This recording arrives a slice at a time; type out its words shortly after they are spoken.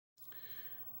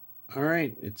All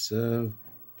right, it's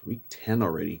week 10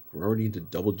 already. We're already into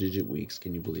double-digit weeks.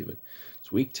 Can you believe it?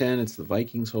 It's week 10. It's the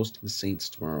Vikings hosting the Saints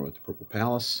tomorrow at the Purple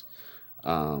Palace.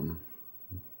 Um,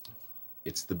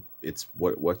 what's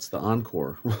the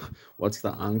encore? What's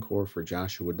the encore for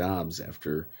Joshua Dobbs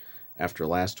after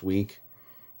last week?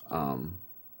 I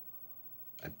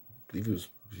believe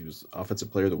he was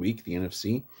Offensive Player of the Week, the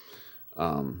NFC.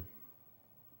 Um,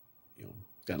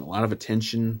 Gotten a lot of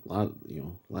attention, a lot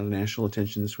of national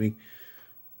attention this week.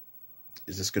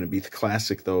 Is this going to be the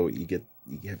classic though? You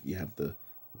have the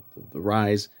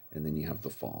rise and then you have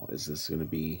the fall. Is this going to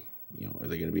be, are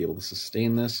they going to be able to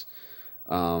sustain this?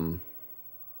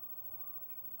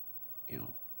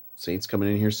 Saints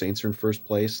coming in here. Saints are in first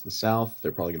place in the South.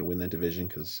 They're probably going to win that division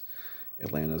because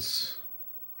Atlanta's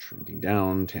trending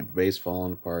down. Tampa Bay's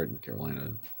falling apart, and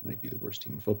Carolina might be the worst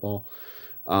team in football.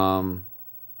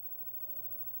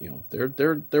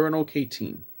 They're an okay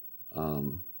team. They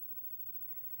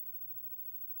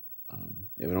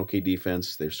have an okay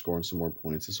defense. They're scoring some more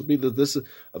points. This will be this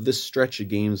stretch of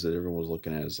games that everyone was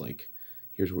looking at as like,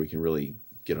 here's where we can really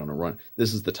get on a run.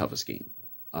 This is the toughest game.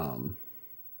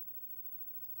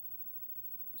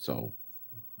 So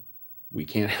we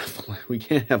can't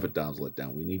have a Dobbs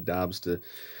letdown. We need Dobbs to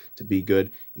be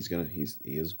good. He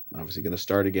is obviously gonna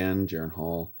start again. Jaron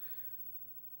Hall,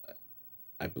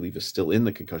 I believe, is still in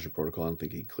the concussion protocol. I don't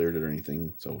think he cleared it or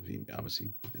anything, so he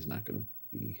obviously is not going to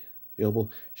be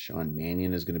available. Sean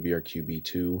Mannion is going to be our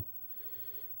QB2.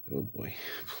 Oh boy,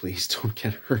 please don't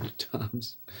get hurt,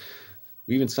 Dobbs.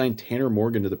 We even signed Tanner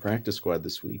Morgan to the practice squad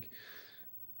this week.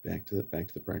 Back to the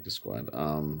practice squad.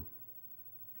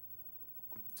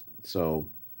 So,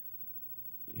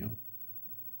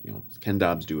 can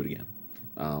Dobbs do it again?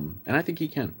 And I think he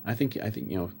can. I think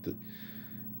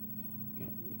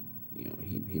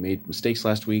he made mistakes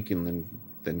last week and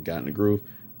then got in a groove.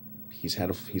 He's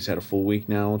had a full week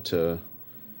now to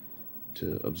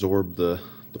absorb the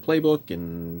playbook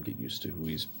and get used to who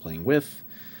he's playing with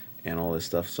and all this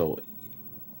stuff. So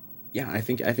yeah, I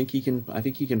think he can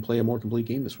play a more complete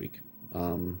game this week.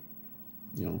 And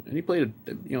he played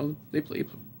they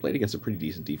played against a pretty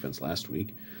decent defense last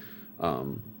week.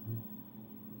 So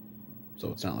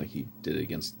it's not like he did it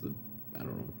against the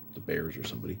Bears or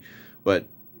somebody. But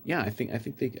yeah, I think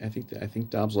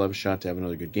Dobbs will have a shot to have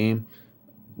another good game.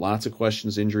 Lots of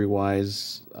questions injury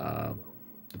wise. The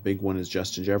big one is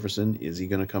Justin Jefferson. Is he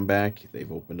going to come back?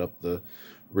 They've opened up the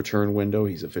return window.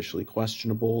 He's officially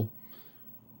questionable.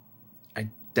 I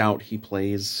doubt he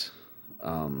plays. They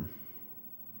are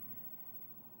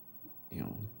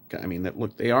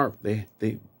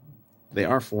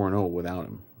 4-0 without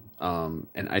him.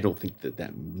 And I don't think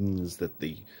that means that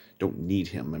they don't need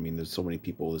him. I mean, there's so many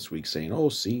people this week saying, "Oh,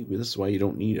 see, this is why you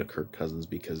don't need a Kirk Cousins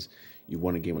because you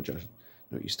won a game with Josh."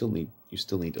 No, you still need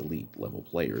elite level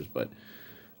players, but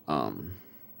I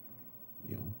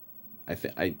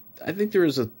think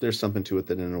there's something to it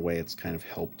that in a way it's kind of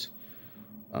helped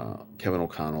Kevin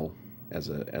O'Connell as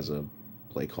a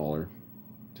play caller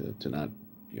to not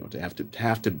to have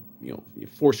to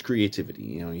force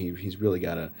creativity. He's really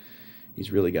got to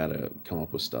come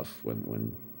up with stuff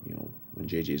when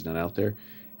JJ's not out there,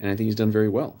 and I think he's done very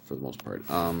well for the most part.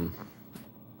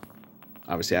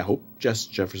 Obviously, I hope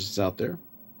Jefferson's out there.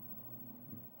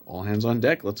 All hands on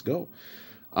deck. Let's go.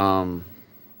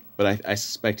 But I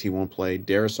suspect he won't play.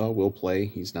 Darisaw will play.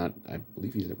 He's not. I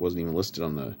believe he wasn't even listed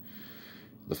on the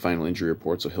final injury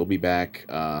report, so he'll be back.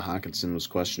 Hawkinson was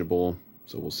questionable,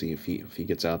 so we'll see if he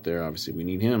gets out there. Obviously, we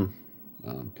need him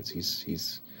because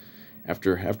he's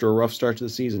after a rough start to the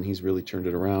season, he's really turned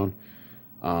it around.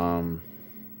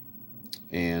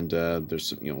 And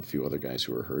there's a few other guys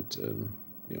who are hurt,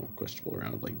 questionable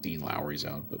around, like Dean Lowry's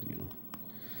out, but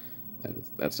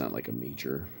that's not like a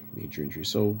major injury.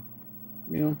 So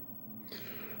yeah,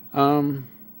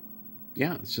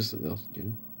 it's just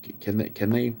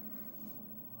can they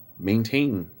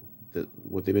maintain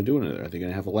what they've been doing? Are they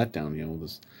going to have a letdown?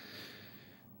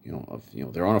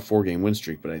 They're on a 4-game win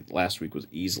streak, but last week was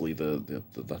easily the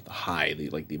high,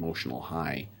 the emotional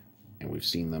high, and we've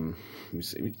seen them.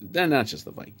 They're not just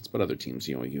the Vikings, but other teams.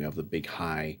 You have the big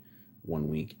high one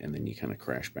week, and then you kind of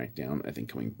crash back down. I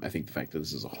think the fact that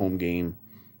this is a home game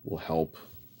will help.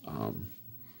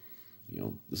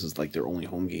 This is like their only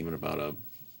home game in about a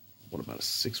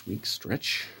 6-week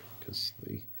stretch, because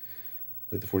they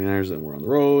played the 49ers, then we're on the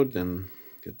road, then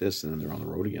get this, and then they're on the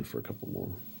road again for a couple more,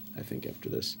 I think, after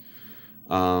this.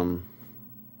 Yeah,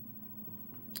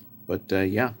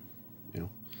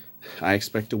 I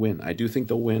expect to win. I do think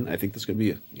they'll win. I think this is going to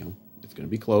be it's going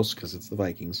to be close because it's the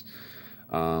Vikings.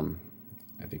 I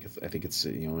think it's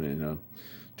in a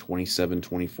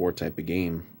 27-24 type of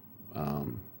game.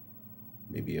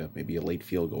 Maybe a late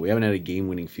field goal. We haven't had a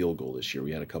game-winning field goal this year.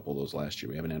 We had a couple of those last year.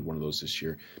 We haven't had one of those this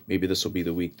year. Maybe this will be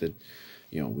the week that,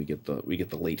 we get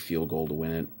the late field goal to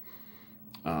win it.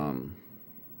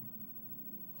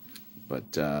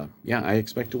 Yeah, I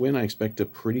expect to win. I expect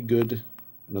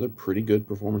another pretty good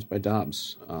performance by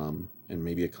Dobbs, and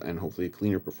hopefully a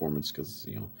cleaner performance because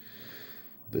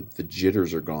the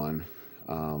jitters are gone.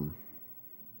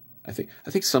 I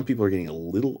think some people are getting a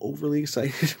little overly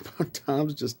excited about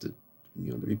Dobbs, just to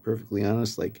be perfectly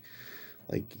honest. It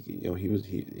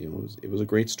was a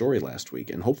great story last week,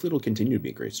 and hopefully it'll continue to be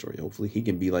a great story. Hopefully he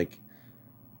can be like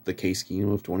the Case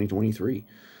Keenum of 2023.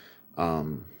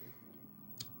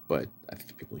 But I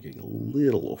think people are getting a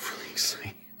little overly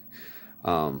excited.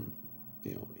 I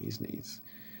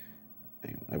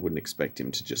wouldn't expect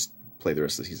him to just play the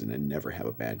rest of the season and never have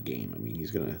a bad game. I mean,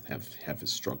 he's going to have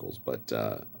his struggles, but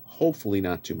hopefully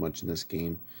not too much in this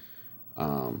game.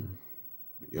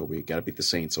 We got to beat the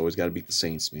Saints. Always got to beat the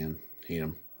Saints, man. Hate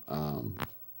them.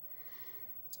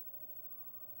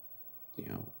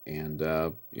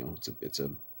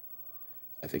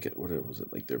 I think what was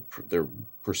it, like their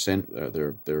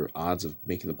odds of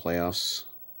making the playoffs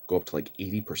go up to like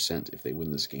 80% if they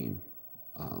win this game.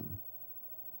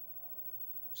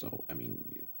 So I mean,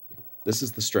 this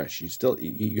is the stretch.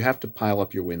 You have to pile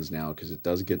up your wins now because it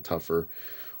does get tougher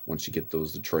once you get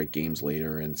those Detroit games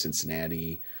later and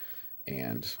Cincinnati,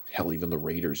 and hell, even the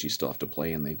Raiders you still have to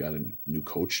play, and they've got a new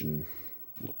coach and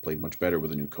played much better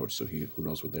with a new coach. So who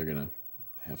knows what they're gonna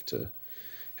have to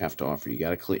offer. You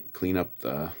got to clean up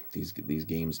these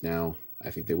games now. I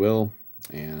think they will,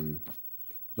 and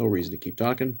no reason to keep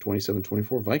talking.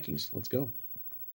 27-24 Vikings. Let's go.